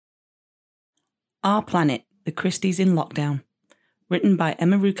Our Planet, The Christies in Lockdown, written by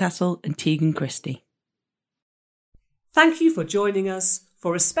Emma Rucastle and Tegan Christie. Thank you for joining us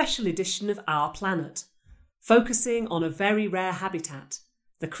for a special edition of Our Planet, focusing on a very rare habitat,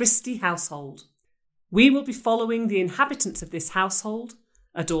 the Christie household. We will be following the inhabitants of this household,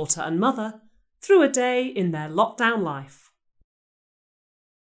 a daughter and mother, through a day in their lockdown life.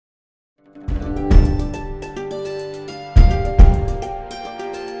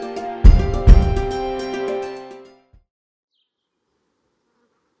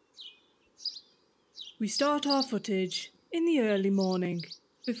 We start our footage in the early morning,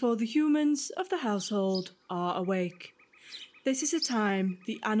 before the humans of the household are awake. This is a time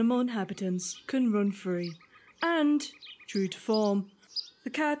the animal inhabitants can run free, and, true to form, the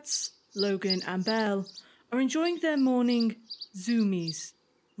cats, Logan and Belle, are enjoying their morning zoomies,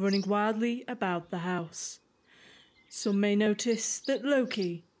 running wildly about the house. Some may notice that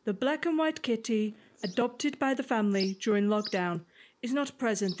Loki, the black and white kitty adopted by the family during lockdown, is not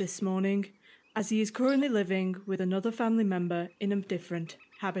present this morning, as he is currently living with another family member in a different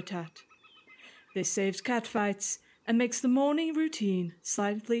habitat. This saves catfights and makes the morning routine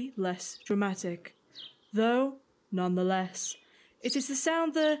slightly less dramatic, though, nonetheless, it is the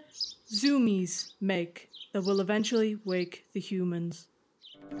sound the zoomies make that will eventually wake the humans.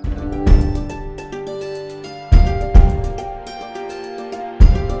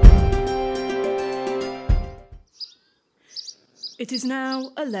 It is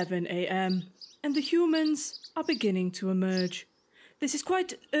now 11 a.m. and the humans are beginning to emerge. This is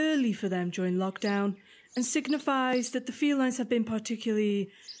quite early for them during lockdown and signifies that the felines have been particularly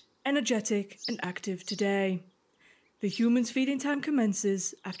energetic and active today. The humans' feeding time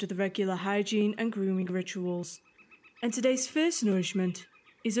commences after the regular hygiene and grooming rituals, and today's first nourishment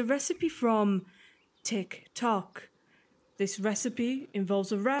is a recipe from TikTok. This recipe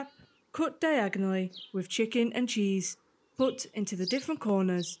involves a wrap cut diagonally with chicken and cheese put into the different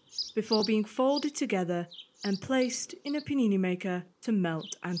corners before being folded together and placed in a panini maker to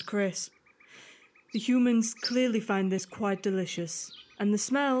melt and crisp. The humans clearly find this quite delicious, and the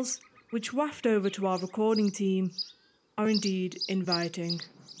smells, which waft over to our recording team, are indeed inviting.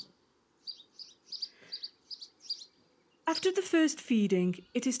 After the first feeding,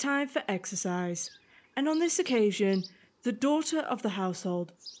 it is time for exercise, and on this occasion, the daughter of the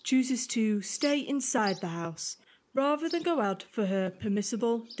household chooses to stay inside the house rather than go out for her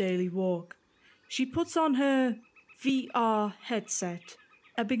permissible daily walk. She puts on her VR headset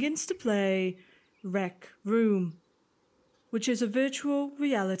and begins to play Rec Room, which is a virtual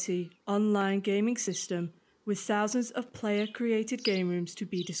reality online gaming system with thousands of player-created game rooms to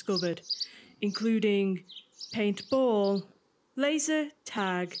be discovered, including paintball, laser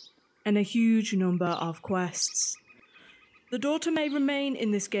tag, and a huge number of quests. The daughter may remain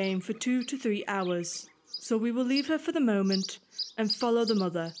in this game for 2 to 3 hours, so we will leave her for the moment and follow the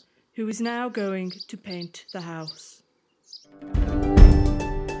mother, who is now going to paint the house.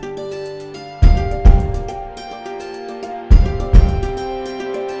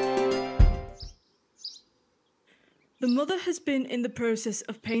 The mother has been in the process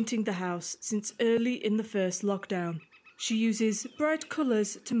of painting the house since early in the first lockdown. She uses bright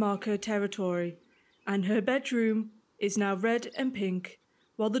colours to mark her territory, and her bedroom is now red and pink,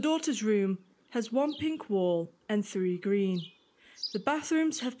 while the daughter's room has 1 pink wall and 3 green. The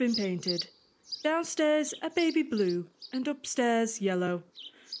bathrooms have been painted. Downstairs a baby blue and upstairs yellow.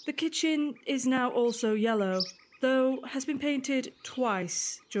 The kitchen is now also yellow, though has been painted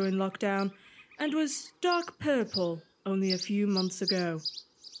twice during lockdown and was dark purple only a few months ago.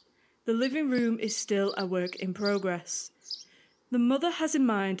 The living room is still a work in progress. The mother has in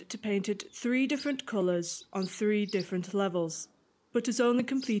mind to paint it 3 different colours on 3 different levels, but has only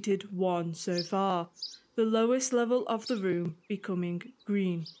completed 1 so far, the lowest level of the room becoming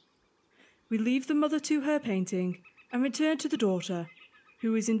green. We leave the mother to her painting and return to the daughter,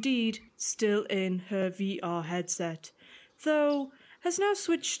 who is indeed still in her VR headset, though has now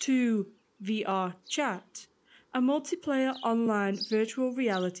switched to VR Chat, a multiplayer online virtual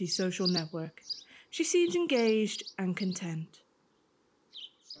reality social network. She seems engaged and content.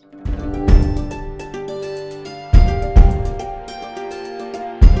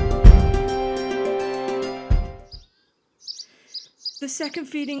 The second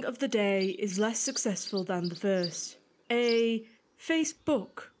feeding of the day is less successful than the first. A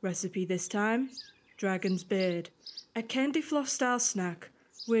Facebook recipe this time, Dragon's Beard, a candy floss style snack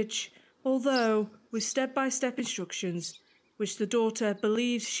which, although with step-by-step instructions, which the daughter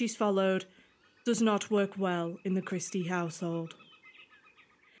believes she's followed, does not work well in the Christie household.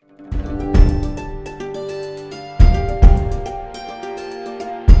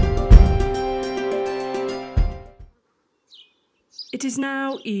 It is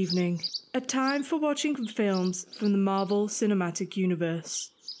now evening, a time for watching films from the Marvel Cinematic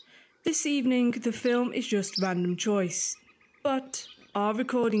Universe. This evening, the film is just random choice, but our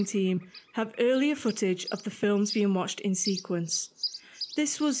recording team have earlier footage of the films being watched in sequence.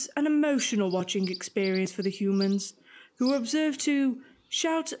 This was an emotional watching experience for the humans, who were observed to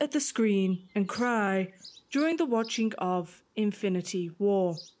shout at the screen and cry during the watching of Infinity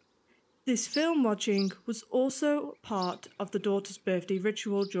War. This film watching was also part of the daughter's birthday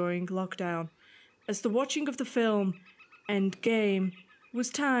ritual during lockdown, as the watching of the film Endgame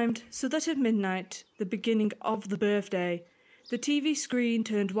was timed so that at midnight, the beginning of the birthday, the TV screen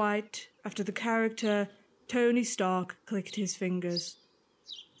turned white after the character Tony Stark clicked his fingers.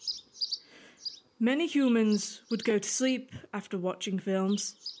 Many humans would go to sleep after watching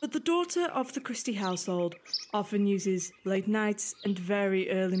films, but the daughter of the Christie household often uses late nights and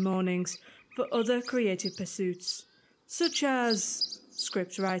very early mornings for other creative pursuits, such as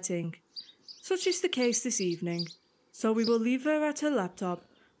script writing. Such is the case this evening, so we will leave her at her laptop,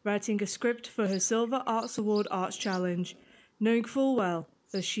 writing a script for her Silver Arts Award Arts Challenge, knowing full well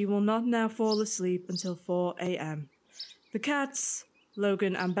that she will not now fall asleep until 4 a.m. The cats,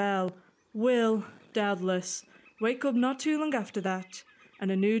 Logan and Belle, will, doubtless, wake up not too long after that,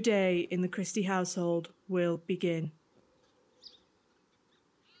 and a new day in the Christie household will begin.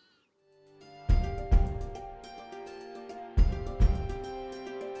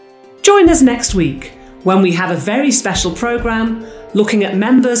 Join us next week when we have a very special programme looking at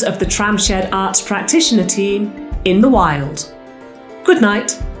members of the Tramshed Arts practitioner team in the wild. Good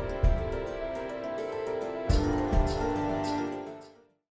night.